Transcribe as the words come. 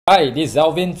Hi, this is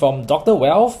Alvin from Dr.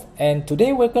 Wealth, and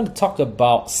today we're going to talk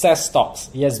about SaaS stocks.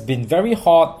 It has been very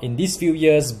hot in these few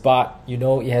years, but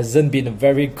it hasn't been a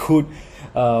very good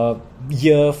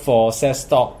year for SaaS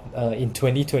stock in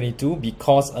 2022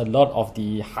 because a lot of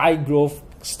the high growth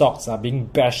stocks are being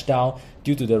bashed down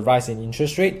due to the rise in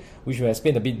interest rate, which we'll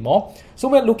explain a bit more. So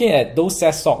we're looking at those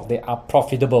SaaS stocks that are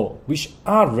profitable, which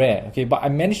are rare, okay, but I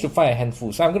managed to find a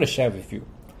handful, so I'm going to share with you.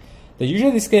 The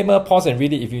usual disclaimer, pause and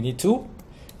read it if you need to.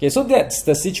 Okay, so that's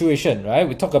the situation, right?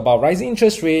 We talk about rising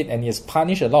interest rate, and it has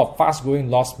punished a lot of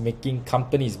fast-growing, loss-making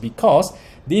companies because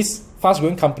these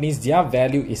fast-growing companies, their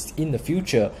value is in the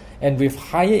future, and with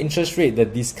higher interest rate, the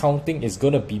discounting is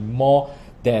going to be more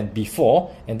than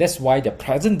before, and that's why the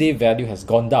present day value has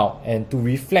gone down. And to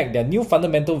reflect their new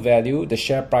fundamental value, the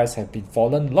share price have been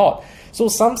fallen a lot. So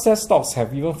some SaaS stocks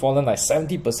have even fallen like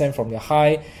 70% from their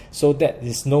high, so that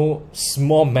is no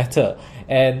small matter.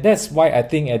 And that's why I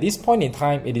think at this point in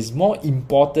time, it is more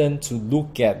important to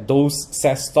look at those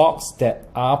SaaS stocks that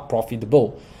are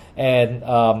profitable. And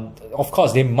of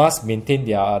course, they must maintain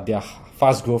their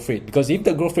fast growth rate, because if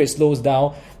the growth rate slows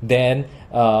down, then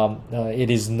it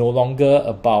is no longer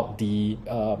about the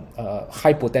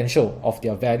high potential of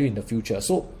their value in the future.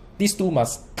 So these two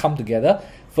must come together.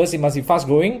 First, it must be fast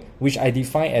growing, which I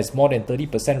define as more than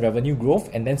 30% revenue growth,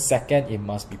 and then second, it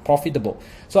must be profitable.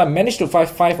 So I managed to find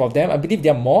 5 of them. I believe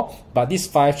there are more, but these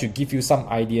 5 should give you some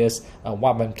ideas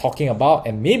what I'm talking about,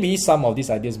 and maybe some of these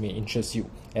ideas may interest you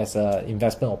as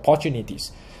investment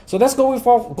opportunities. So let's go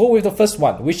with the first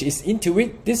one, which is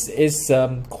Intuit. This is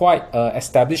quite an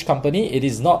established company. It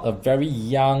is not a very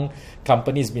young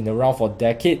company. It's been around for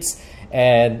decades,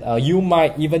 and you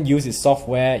might even use its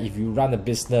software if you run a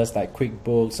business like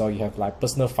QuickBooks, or you have like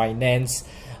personal finance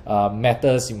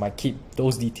matters. You might keep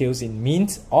those details in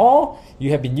Mint, or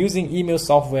you have been using email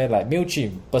software like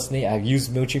MailChimp. Personally, I've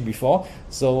used MailChimp before.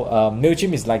 So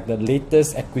MailChimp is like the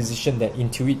latest acquisition that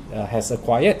Intuit has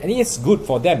acquired, and it's good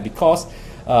for them because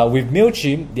with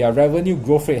MailChimp, their revenue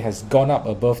growth rate has gone up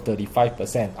above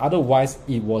 35%. Otherwise,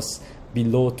 it was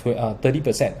below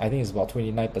 30%. I think it's about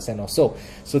 29% or so.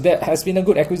 So that has been a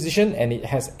good acquisition, and it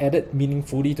has added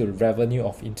meaningfully to the revenue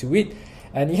of Intuit.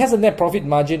 And it has a net profit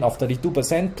margin of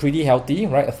 32%, pretty healthy,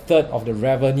 right? A third of the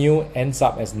revenue ends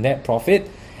up as net profit.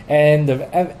 And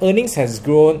the earnings has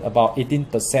grown about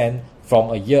 18%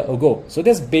 from a year ago. So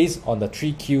that's based on the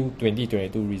 3Q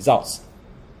 2022 results.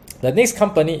 The next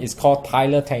company is called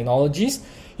Tyler Technologies.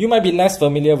 You might be less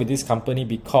familiar with this company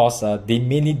because they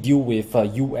mainly deal with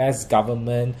US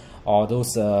government or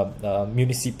those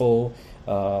municipal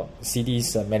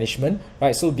cities management,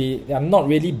 right? So they are not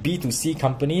really B2C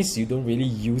companies. You don't really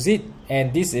use it.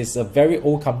 And this is a very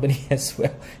old company as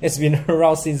well. It's been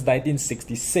around since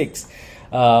 1966.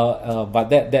 But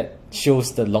that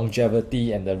shows the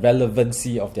longevity and the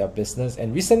relevancy of their business.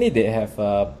 And recently they have,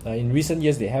 in recent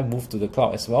years, they have moved to the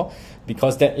cloud as well,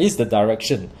 because that is the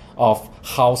direction of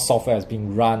how software is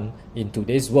being run in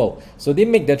today's world. So they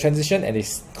make the transition, and they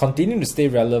continue to stay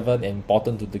relevant and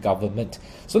important to the government.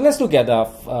 So let's look at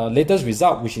the latest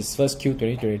result, which is first Q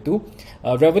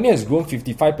 2022. Revenue has grown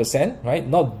 55%, right?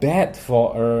 Not bad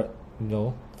for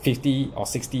a 50 or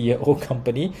 60-year-old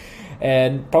company.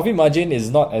 And profit margin is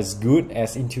not as good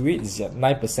as Intuit. It's at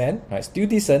 9%, right? Still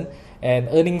decent. And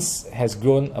earnings has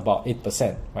grown about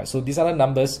 8%, right? So these are the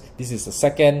numbers. This is the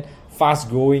second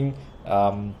fast-growing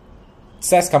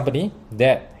SaaS company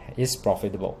that is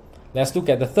profitable. Let's look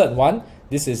at the third one.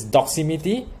 This is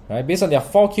Doximity, right? Based on their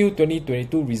 4Q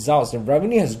 2022 results, the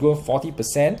revenue has grown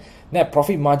 40%. Net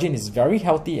profit margin is very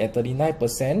healthy at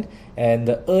 39%, and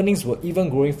the earnings were even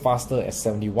growing faster at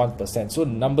 71%. So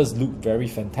the numbers look very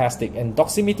fantastic. And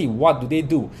Doximity, what do they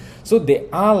do? So they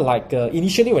are like,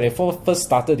 initially when they first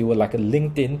started, they were like a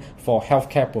LinkedIn for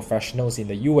healthcare professionals in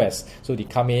the US. So they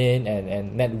come in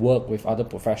and network with other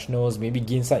professionals, maybe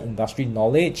gain some industry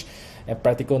knowledge and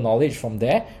practical knowledge from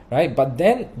there, right? But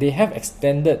then they have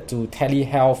extended to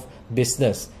telehealth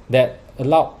business that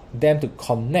allowed them to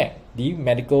connect the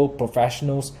medical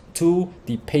professionals to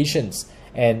the patients.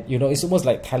 And it's almost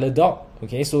like Teladoc.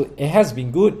 Okay, so it has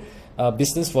been good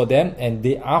business for them, and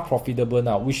they are profitable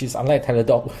now, which is unlike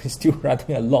Teladoc, who is still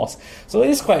running a loss. So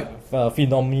it is quite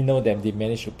phenomenal that they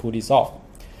managed to pull this off.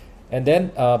 And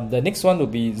then the next one will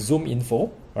be Zoom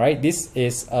Info, right? This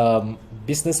is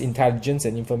business intelligence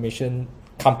and information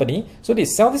company. So they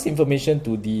sell this information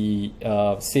to the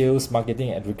sales, marketing,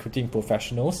 and recruiting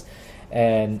professionals.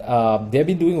 And they've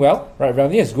been doing well, right?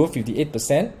 Revenue has grown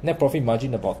 58%, net profit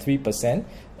margin about 3%,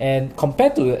 and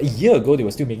compared to a year ago, they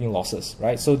were still making losses,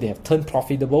 right? So they have turned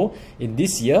profitable in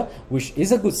this year, which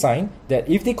is a good sign that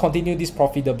if they continue this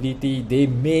profitability, they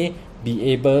may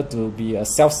be able to be a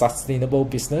self-sustainable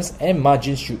business, and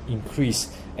margins should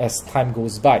increase as time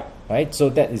goes by, right? So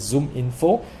that is Zoom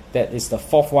Info. That is the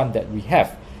fourth one that we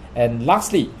have. And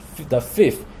lastly, the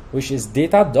fifth, which is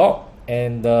Datadog,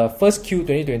 and the first Q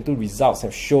 2022 results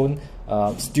have shown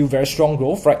still very strong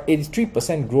growth, right?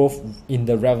 83% growth in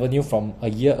the revenue from a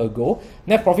year ago.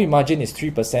 Net profit margin is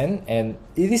 3%, and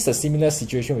it is a similar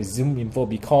situation with Zoom Info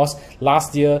because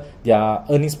last year their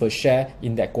earnings per share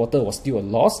in that quarter was still a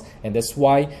loss, and that's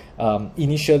why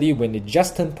initially when it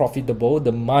just turned profitable,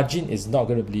 the margin is not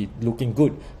going to be looking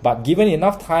good. But given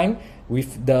enough time,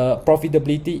 with the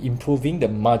profitability improving, the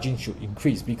margin should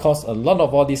increase because a lot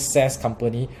of all these SaaS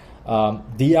company,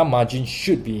 their margin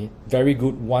should be very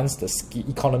good once the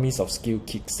economies of scale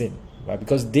kicks in, right?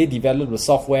 Because they develop the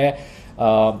software.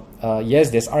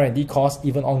 Yes, there's R&D costs,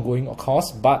 even ongoing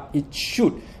costs, but it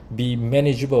should be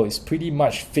manageable. It's pretty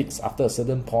much fixed after a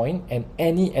certain point, and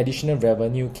any additional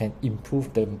revenue can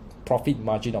improve the profit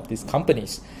margin of these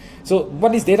companies. So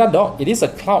what is Datadog? It is a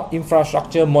cloud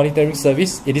infrastructure monitoring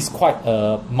service. It is quite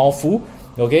a mouthful,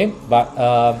 okay? But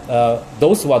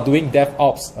those who are doing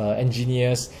DevOps,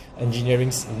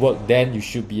 engineering work, then you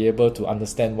should be able to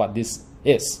understand what this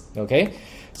is, okay?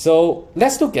 So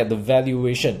let's look at the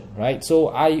valuation, right? So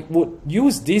I would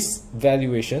use this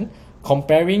valuation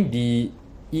comparing the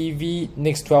EV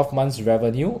next 12 months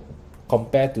revenue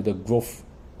compared to the growth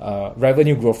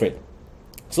revenue growth rate.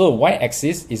 So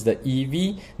y-axis is the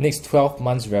EV next 12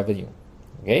 months revenue,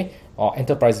 okay, or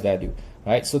enterprise value,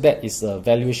 right? So that is a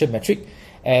valuation metric,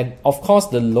 and of course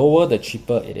the lower the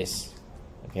cheaper it is,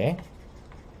 okay?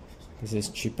 This is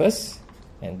cheapest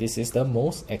and this is the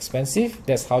most expensive.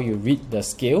 That's how you read the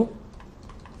scale.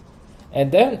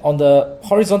 And then on the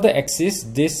horizontal axis,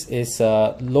 this is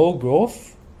low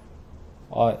growth,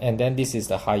 and then this is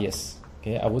the highest,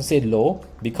 okay? I would say low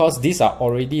because these are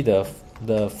already the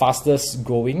fastest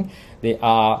growing. They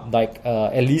are like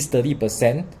at least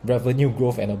 30% revenue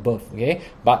growth and above, okay?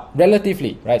 But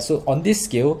relatively, right? So on this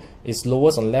scale, it's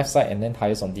lowest on the left side and then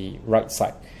highest on the right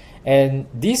side. And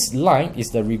this line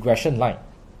is the regression line.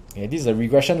 Okay, this is a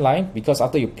regression line because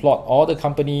after you plot all the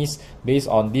companies based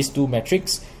on these two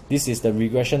metrics, this is the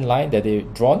regression line that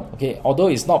they've drawn, okay? Although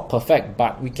it's not perfect,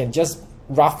 but we can just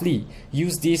roughly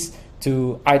use this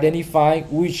to identify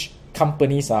which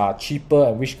companies are cheaper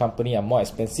and which company are more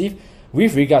expensive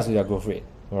with regards to their growth rate.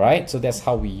 All right, so that's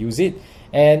how we use it,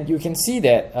 and you can see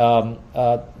that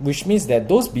which means that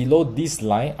those below this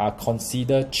line are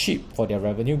considered cheap for their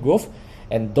revenue growth,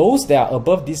 and those that are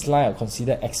above this line are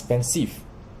considered expensive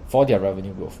for their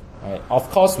revenue growth. All right. Of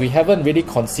course, we haven't really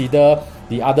considered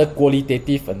the other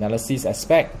qualitative analysis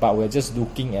aspect, but we're just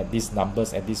looking at these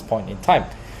numbers at this point in time.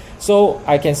 So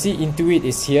I can see Intuit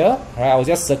is here, right? I'll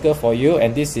just circle for you,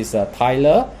 and this is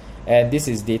Tyler, and this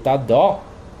is Datadog,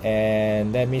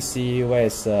 and let me see where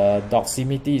is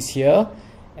Doximity is here,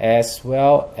 as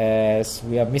well as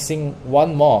we are missing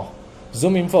one more,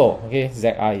 Zoom Info, okay,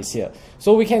 ZI is here.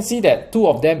 So we can see that two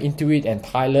of them, Intuit and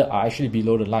Tyler, are actually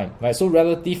below the line, right? So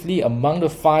relatively among the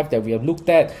five that we have looked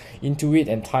at, Intuit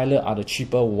and Tyler are the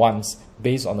cheaper ones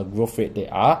based on the growth rate they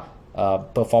are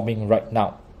performing right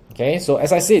now. Okay, so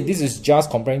as I said, this is just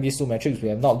comparing these two metrics. We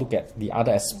have not looked at the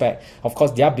other aspect. Of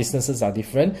course, their businesses are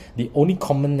different. The only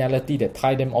commonality that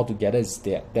tie them all together is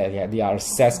that they are a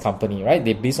SaaS company, right?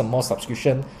 They based on more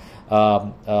subscription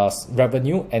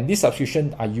revenue, and these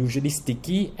subscriptions are usually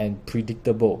sticky and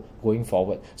predictable going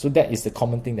forward. So that is the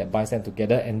common thing that binds them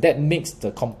together, and that makes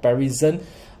the comparison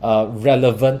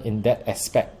relevant in that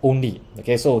aspect only.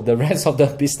 Okay, so the rest of the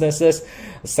businesses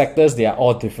sectors, they are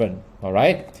all different. All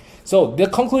right. So the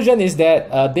conclusion is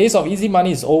that days of easy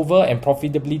money is over and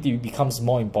profitability becomes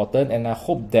more important, and I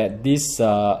hope that this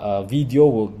video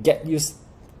will get you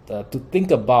to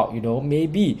think about,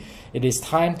 maybe it is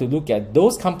time to look at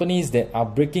those companies that are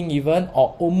breaking even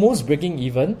or almost breaking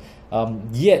even,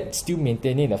 yet still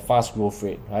maintaining a fast growth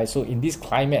rate, right? So in this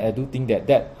climate, I do think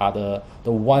that are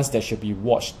the ones that should be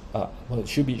watched,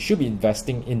 should be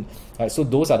investing in, right? So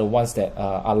those are the ones that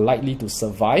are likely to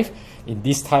survive in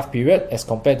this tough period as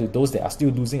compared to those that are still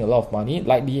losing a lot of money.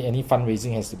 Likely any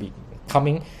fundraising has to be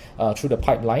coming through the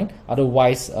pipeline,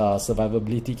 otherwise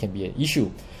survivability can be an issue.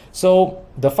 So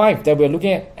the five that we're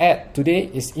looking at today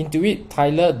is Intuit,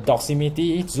 Tyler,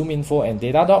 Doximity, Zoom Info, and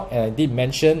Datadog. And I did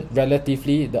mention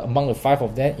relatively among the five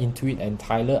of them, Intuit and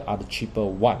Tyler are the cheaper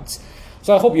ones.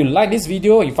 So I hope you like this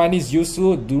video. If you find this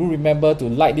useful, do remember to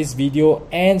like this video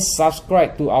and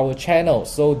subscribe to our channel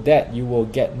so that you will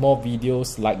get more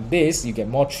videos like this. You get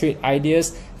more trade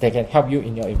ideas that can help you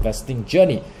in your investing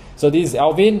journey. So this is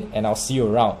Alvin, and I'll see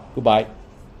you around. Goodbye.